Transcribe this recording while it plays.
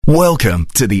Welcome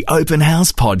to the Open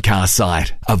House podcast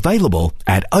site, available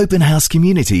at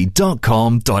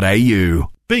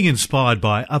openhousecommunity.com.au. Being inspired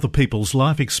by other people's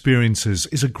life experiences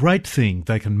is a great thing.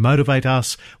 They can motivate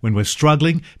us when we're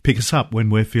struggling, pick us up when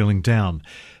we're feeling down.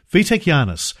 Vtec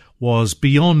Janus was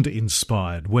beyond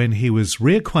inspired when he was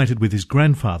reacquainted with his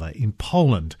grandfather in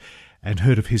Poland and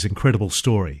heard of his incredible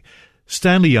story.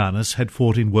 Stanley Janus had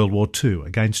fought in World War II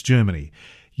against Germany.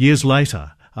 Years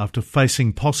later, after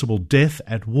facing possible death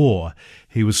at war,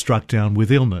 he was struck down with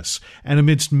illness, and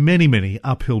amidst many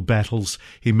uphill battles,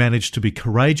 he managed to be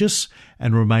courageous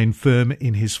and remain firm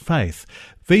in his faith.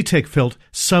 Vtec felt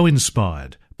so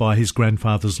inspired by his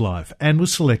grandfather's life and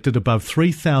was selected above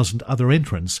 3,000 other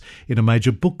entrants in a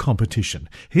major book competition.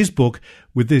 His book,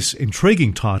 with this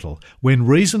intriguing title, When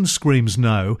Reason Screams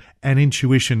No and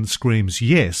Intuition Screams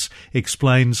Yes,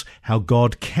 explains how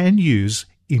God can use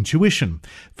intuition.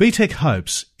 Vtec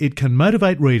hopes it can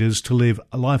motivate readers to live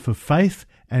a life of faith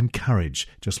and courage,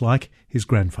 just like his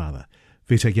grandfather.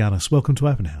 Vtec Janus, welcome to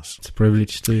Open House. It's a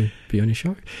privilege to be on your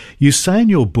show. You say in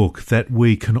your book that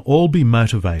we can all be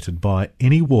motivated by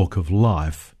any walk of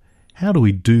life. How do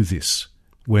we do this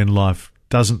when life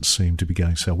doesn't seem to be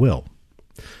going so well?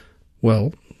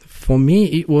 Well, for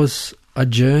me, it was a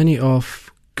journey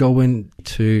of going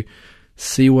to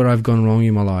see where I've gone wrong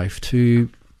in my life, to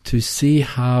see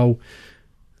how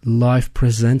life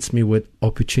presents me with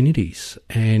opportunities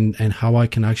and how I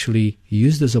can actually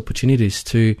use those opportunities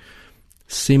to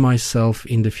see myself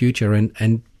in the future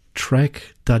and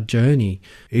track that journey.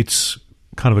 It's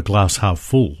kind of a glass half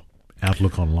full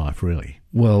outlook on life, really.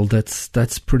 Well,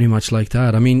 that's pretty much like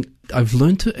that. I mean, I've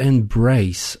learned to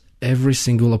embrace every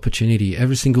single opportunity,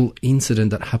 every single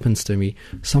incident that happens to me.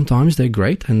 Sometimes they're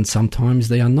great and sometimes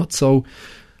they are not so,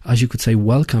 as you could say,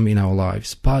 welcome in our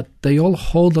lives, but they all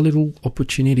hold a little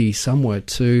opportunity somewhere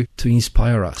to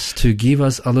inspire us, to give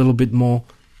us a little bit more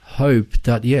hope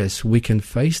that, yes, we can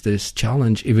face this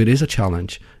challenge, if it is a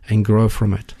challenge, and grow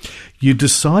from it. You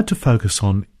decide to focus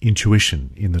on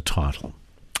intuition in the title.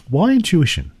 Why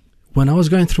intuition? When I was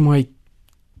going through my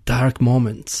dark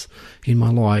moments in my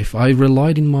life, I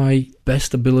relied in my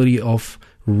best ability of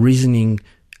reasoning,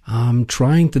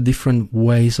 trying the different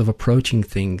ways of approaching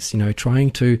things,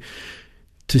 trying to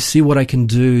see what I can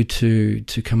do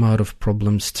to come out of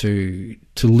problems, to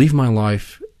live my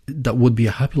life that would be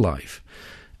a happy life.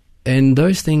 And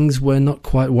those things were not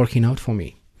quite working out for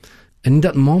me. And in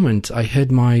that moment, I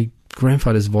heard my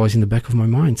grandfather's voice in the back of my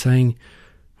mind saying,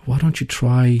 why don't you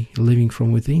try living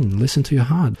from within? Listen to your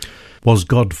heart. Was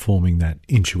God forming that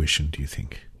intuition, do you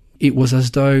think? It was as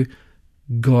though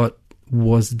God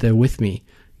was there with me.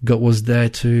 God was there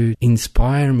to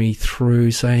inspire me through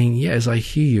saying, yes, I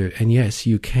hear you, and yes,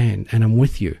 you can, and I'm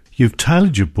with you. You've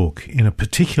tailored your book in a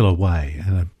particular way,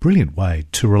 and a brilliant way,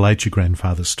 to relate your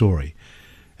grandfather's story,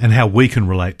 and how we can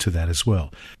relate to that as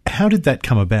well. How did that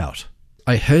come about?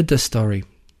 I heard the story.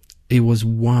 It was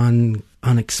one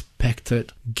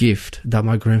unexpected gift that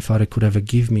my grandfather could ever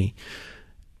give me.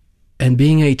 And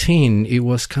being 18, it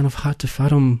was kind of hard to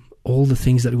fathom all the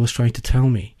things that he was trying to tell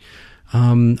me.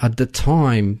 At the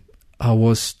time, I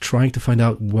was trying to find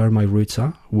out where my roots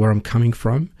are, where I'm coming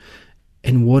from,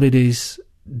 and what it is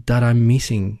that I'm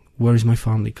missing. Where is my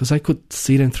family? Because I could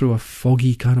see them through a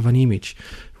foggy kind of an image,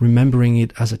 remembering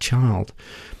it as a child.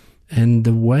 And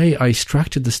the way I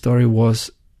structured the story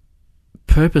was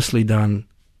purposely done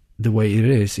the way it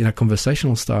is, in a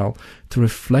conversational style, to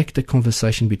reflect the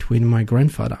conversation between my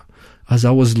grandfather. As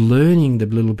I was learning the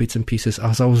little bits and pieces,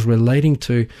 as I was relating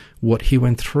to what he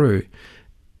went through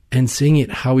and seeing it,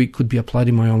 how it could be applied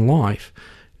in my own life,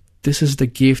 this is the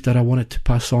gift that I wanted to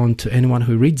pass on to anyone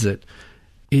who reads it.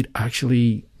 It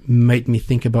actually made me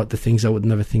think about the things I would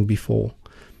never think before.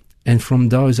 And from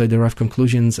those, I derived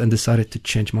conclusions and decided to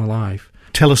change my life.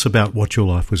 Tell us about what your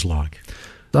life was like.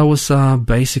 I was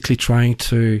basically trying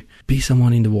to be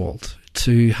someone in the world,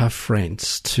 to have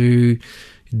friends, to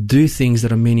do things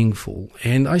that are meaningful.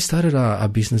 And I started a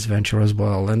business venture as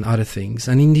well and other things.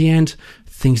 And in the end,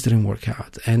 things didn't work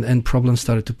out and problems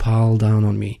started to pile down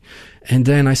on me. And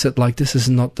then I said, this is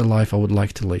not the life I would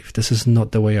like to live. This is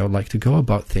not the way I would like to go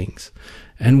about things.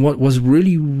 And what was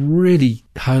really, really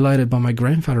highlighted by my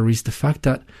grandfather is the fact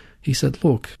that he said,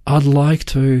 look, I'd like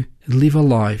to live a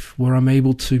life where I'm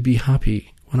able to be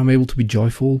happy, when I'm able to be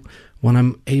joyful, when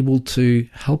I'm able to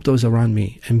help those around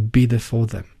me and be there for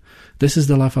them. This is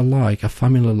the life I like, a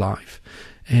family life.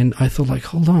 And I thought,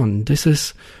 hold on, this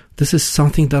is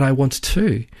something that I want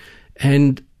too.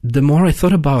 And the more I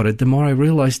thought about it, the more I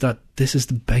realized that this is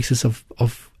the basis of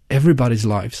everybody's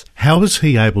lives. How was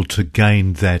he able to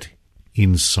gain that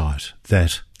insight,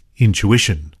 that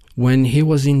intuition When he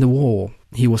was in the war,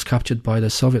 he was captured by the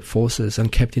Soviet forces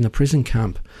and kept in a prison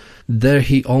camp. There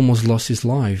he almost lost his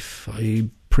life. He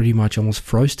pretty much almost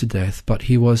froze to death, but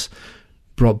he was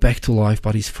brought back to life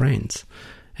by his friends.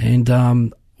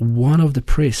 And one of the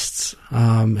priests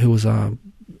who was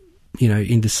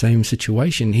in the same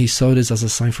situation, he saw this as a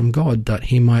sign from God that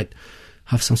he might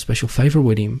have some special favor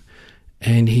with him.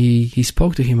 And he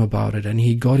spoke to him about it, and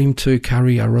he got him to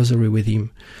carry a rosary with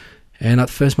him. And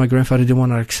at first my grandfather didn't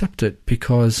want to accept it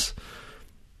because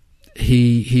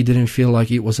he didn't feel like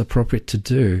it was appropriate to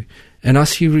do. And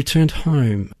as he returned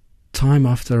home, time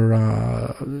after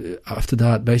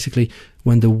that, basically,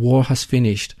 when the war has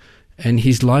finished and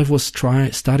his life was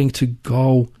starting to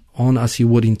go on as he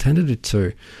would intended it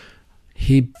to,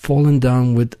 he'd fallen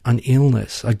down with an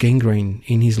illness, a gangrene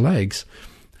in his legs.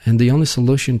 And the only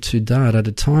solution to that at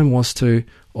the time was to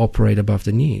operate above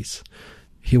the knees.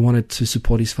 He wanted to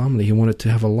support his family. He wanted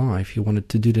to have a life. He wanted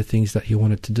to do the things that he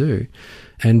wanted to do.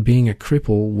 And being a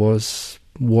cripple was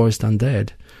worse than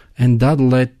dead. And that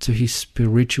led to his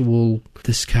spiritual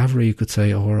discovery, you could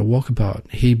say, or a walkabout.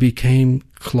 He became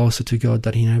closer to God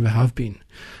than he never have been.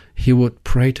 He would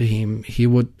pray to him. He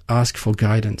would ask for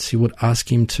guidance. He would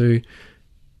ask him to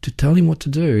tell him what to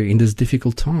do in this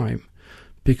difficult time,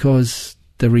 because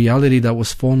the reality that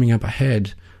was forming up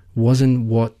ahead wasn't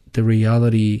what the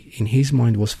reality in his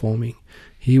mind was forming.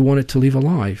 He wanted to live a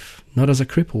life, not as a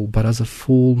cripple, but as a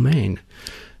full man.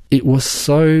 It was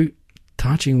so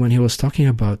touching when he was talking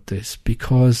about this,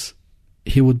 because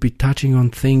he would be touching on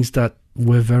things that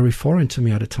were very foreign to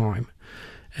me at the time.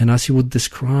 And as he would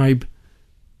describe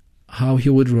how he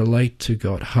would relate to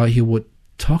God, how he would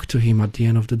talk to him at the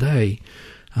end of the day,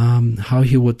 how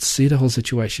he would see the whole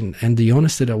situation, and the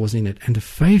honesty that was in it, and the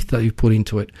faith that he put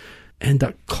into it, and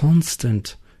that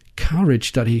constant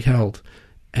courage that he held,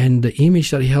 and the image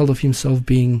that he held of himself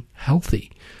being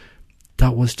healthy,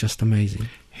 that was just amazing.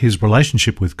 His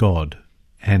relationship with God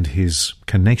and his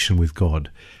connection with God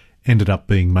ended up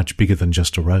being much bigger than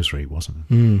just a rosary, wasn't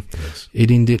it? Yes.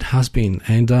 It indeed has been.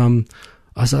 And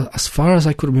as far as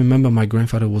I could remember, my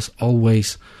grandfather was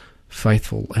always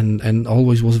faithful and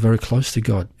always was very close to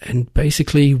God. And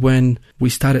basically when we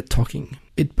started talking,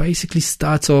 it basically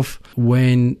starts off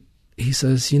when he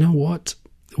says, you know what?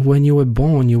 When you were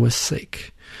born, you were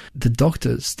sick. The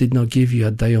doctors did not give you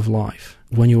a day of life.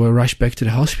 When you were rushed back to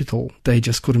the hospital, they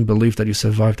just couldn't believe that you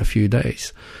survived a few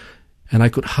days. And I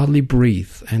could hardly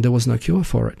breathe, and there was no cure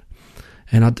for it.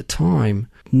 And at the time,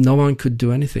 no one could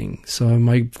do anything. So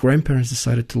my grandparents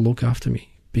decided to look after me,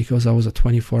 because I was a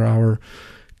 24-hour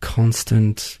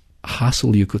constant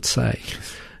hustle, you could say.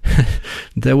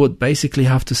 They would basically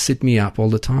have to sit me up all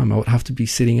the time. I would have to be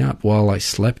sitting up while I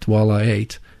slept, while I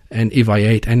ate. And if I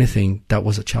ate anything, that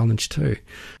was a challenge too.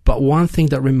 But one thing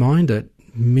that reminded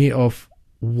me of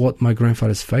what my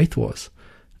grandfather's faith was,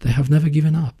 they have never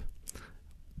given up.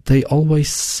 They always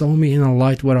saw me in a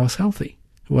light where I was healthy,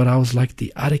 where I was like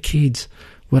the other kids,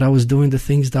 where I was doing the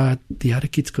things that the other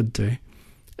kids could do.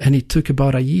 And it took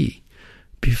about a year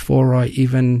before I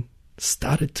even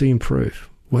started to improve,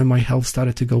 when my health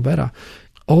started to go better.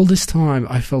 All this time,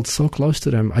 I felt so close to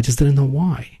them, I just didn't know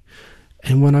why.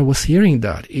 And when I was hearing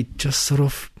that, it just sort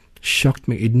of shocked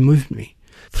me. It moved me.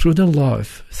 Through the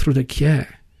love, through the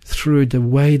care, through the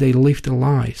way they lived their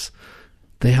lives,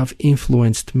 they have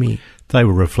influenced me. They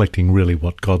were reflecting really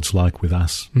what God's like with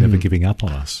us, never giving up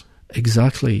on us.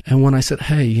 Exactly. And when I said,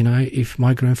 hey, if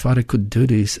my grandfather could do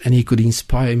this and he could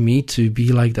inspire me to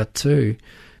be like that too,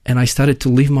 and I started to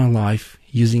live my life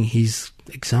using his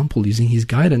example, using his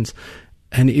guidance,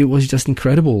 and it was just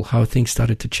incredible how things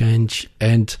started to change,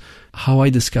 and how I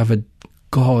discovered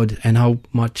God and how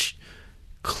much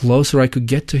closer I could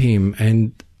get to him,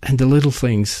 and the little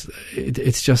things.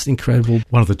 It's just incredible.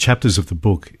 One of the chapters of the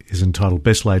book is entitled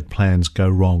Best Laid Plans Go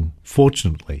Wrong,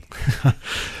 Fortunately.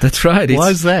 That's right. Why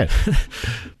is that?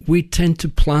 We tend to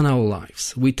plan our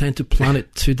lives. We tend to plan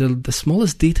it to the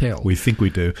smallest detail. We think we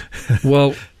do.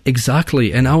 Well,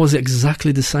 exactly. And I was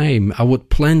exactly the same. I would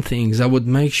plan things. I would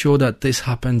make sure that this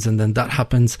happens and then that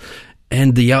happens,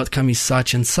 and the outcome is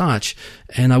such and such.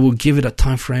 And I would give it a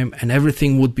time frame, and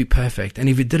everything would be perfect. And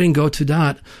if it didn't go to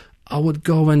that, I would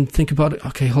go and think about it.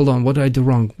 Okay, hold on, what did I do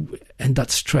wrong? And that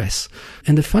stress.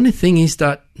 And the funny thing is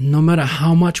that no matter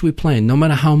how much we plan, no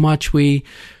matter how much we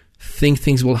think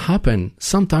things will happen,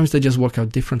 sometimes they just work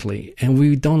out differently. And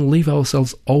we don't leave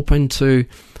ourselves open to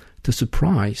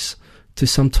surprise, to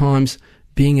sometimes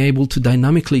being able to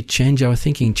dynamically change our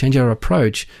thinking, change our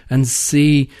approach, and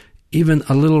see even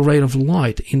a little ray of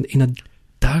light in a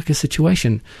darker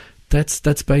situation. That's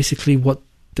basically what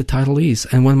the title is.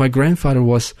 And when my grandfather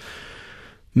was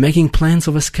making plans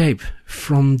of escape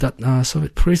from that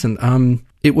Soviet prison.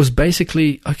 It was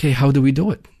basically, okay, how do we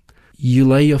do it? You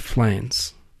lay your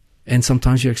plans, and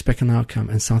sometimes you expect an outcome,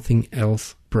 and something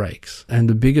else breaks. And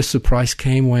the biggest surprise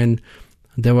came when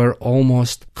they were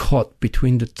almost caught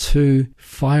between the two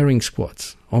firing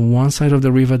squads. On one side of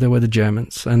the river, there were the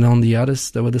Germans, and on the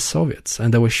others, there were the Soviets,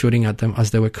 and they were shooting at them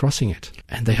as they were crossing it.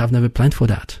 And they have never planned for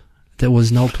that. There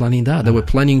was no planning that. They were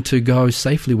planning to go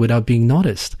safely without being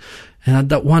noticed. And at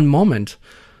that one moment,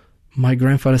 my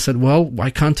grandfather said, well, I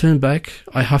can't turn back.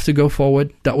 I have to go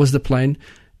forward. That was the plan.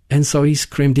 And so he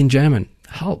screamed in German,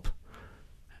 help.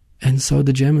 And so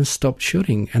the Germans stopped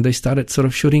shooting, and they started sort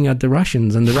of shooting at the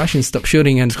Russians, and the Russians stopped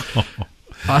shooting. And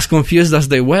as confused as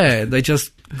they were, they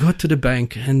just got to the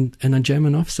bank, and a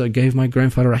German officer gave my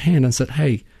grandfather a hand and said,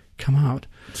 hey, come out.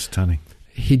 Stunning.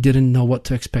 He didn't know what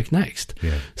to expect next.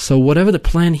 Yeah. So whatever the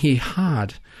plan he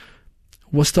had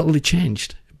was totally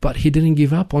changed. But he didn't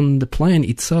give up on the plan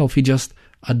itself. He just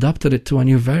adapted it to a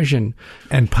new version.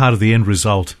 And part of the end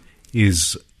result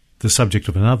is the subject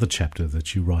of another chapter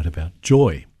that you write about,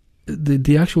 joy.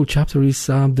 The actual chapter is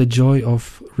the joy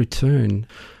of return.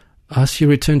 As he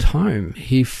returned home,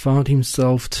 he found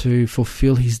himself to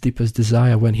fulfill his deepest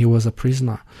desire when he was a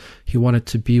prisoner. He wanted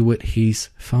to be with his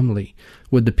family,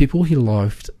 with the people he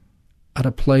loved, at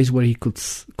a place where he could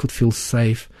feel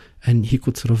safe, and he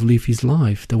could sort of live his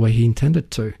life the way he intended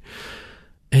to.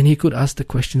 And he could ask the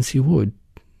questions he would,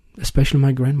 especially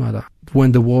my grandmother.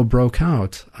 When the war broke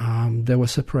out, they were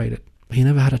separated. He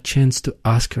never had a chance to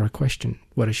ask her a question,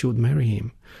 whether she would marry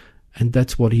him. And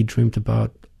that's what he dreamed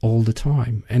about all the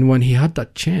time. And when he had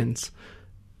that chance,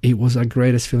 it was the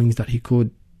greatest feelings that he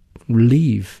could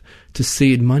live, to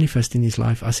see it manifest in his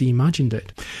life as he imagined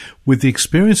it. With the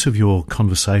experience of your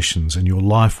conversations and your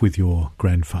life with your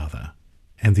grandfather,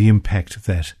 and the impact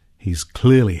that he's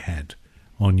clearly had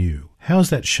on you, how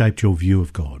has that shaped your view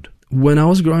of God? When I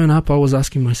was growing up, I was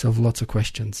asking myself lots of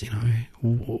questions,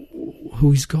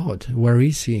 who is God? Where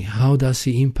is he? How does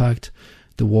he impact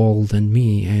the world and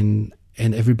me and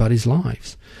everybody's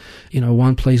lives?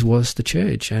 One place was the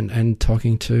church, and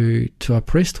talking to a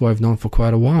priest who I've known for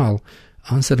quite a while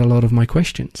answered a lot of my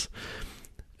questions.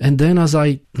 And then as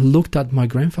I looked at my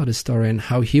grandfather's story and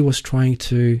how he was trying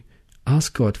to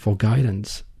ask God for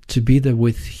guidance, to be there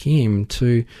with him,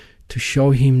 to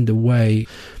show him the way,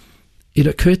 it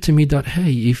occurred to me that,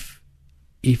 hey,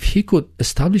 if he could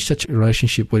establish such a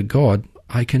relationship with God,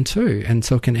 I can too, and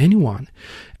so can anyone.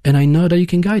 And I know that you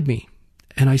can guide me.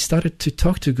 And I started to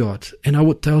talk to God, and I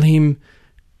would tell him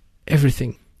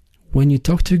everything. When you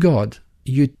talk to God,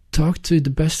 you talk to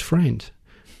the best friend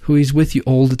who is with you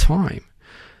all the time.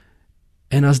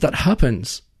 And as that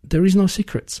happens, there is no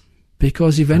secrets.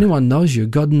 Because if anyone knows you,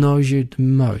 God knows you the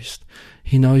most.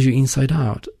 He knows you inside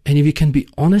out. And if you can be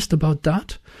honest about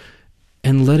that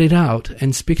and let it out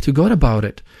and speak to God about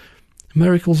it,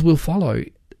 miracles will follow.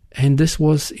 And this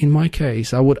was, in my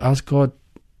case, I would ask God,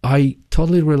 I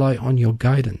totally rely on your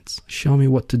guidance. Show me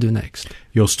what to do next.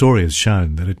 Your story has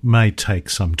shown that it may take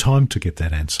some time to get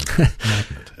that answer.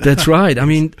 That's right. I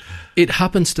mean, it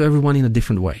happens to everyone in a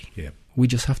different way. Yeah. We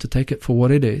just have to take it for what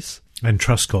it is. And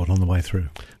trust God on the way through.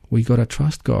 We got to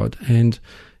trust God. And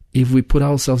if we put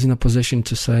ourselves in a position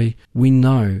to say, we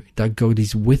know that God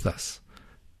is with us,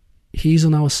 He's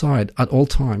on our side at all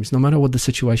times, no matter what the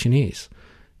situation is.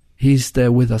 He's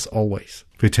there with us always.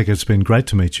 Vtec, it's been great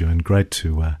to meet you and great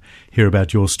to hear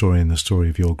about your story and the story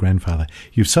of your grandfather.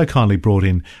 You've so kindly brought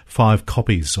in 5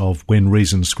 copies of When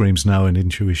Reason Screams No and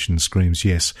Intuition Screams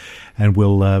Yes, and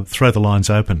we'll throw the lines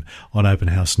open on Open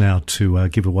House now to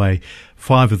give away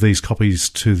 5 of these copies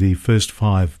to the first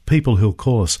 5 people who'll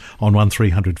call us on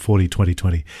 1300 40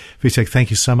 2020. Vtec, thank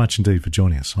you so much indeed for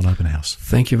joining us on Open House.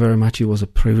 Thank you very much. It was a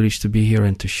privilege to be here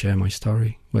and to share my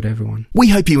story with everyone. We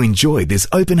hope you enjoyed this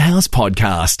Open House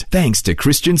podcast, thanks to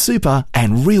Christian Super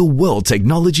and Real World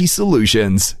Technology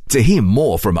Solutions. To hear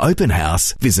more from Open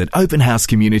House, visit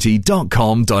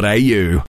openhousecommunity.com.au.